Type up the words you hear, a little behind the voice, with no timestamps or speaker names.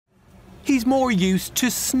He's more used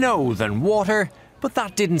to snow than water, but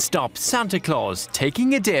that didn't stop Santa Claus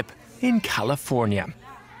taking a dip in California.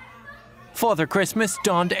 Father Christmas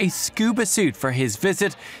donned a scuba suit for his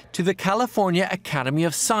visit to the California Academy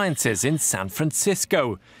of Sciences in San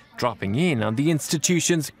Francisco, dropping in on the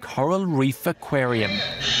institution's coral reef aquarium.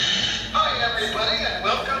 Hi everybody, and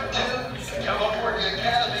welcome to the California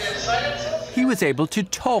Academy of Sciences. He was able to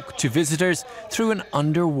talk to visitors through an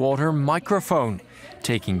underwater microphone,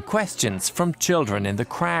 taking questions from children in the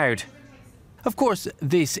crowd. Of course,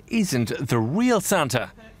 this isn't the real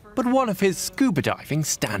Santa, but one of his scuba diving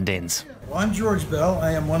stand-ins. Well, I'm George Bell.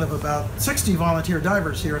 I am one of about 60 volunteer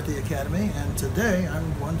divers here at the Academy, and today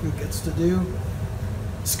I'm one who gets to do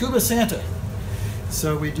Scuba Santa.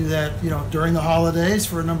 So we do that, during the holidays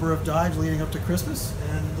for a number of dives leading up to Christmas,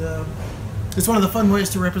 and it's one of the fun ways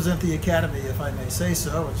to represent the Academy, if I may say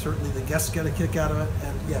so, and certainly the guests get a kick out of it,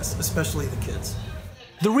 and yes, especially the kids.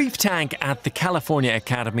 The reef tank at the California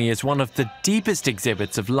Academy is one of the deepest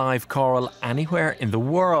exhibits of live coral anywhere in the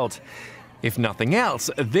world. If nothing else,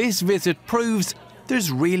 this visit proves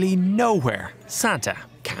there's really nowhere Santa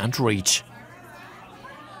can't reach.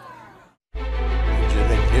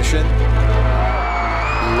 Engine ignition,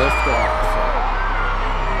 lift off.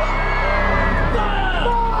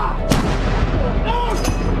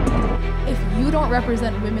 If you don't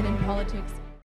represent women in politics,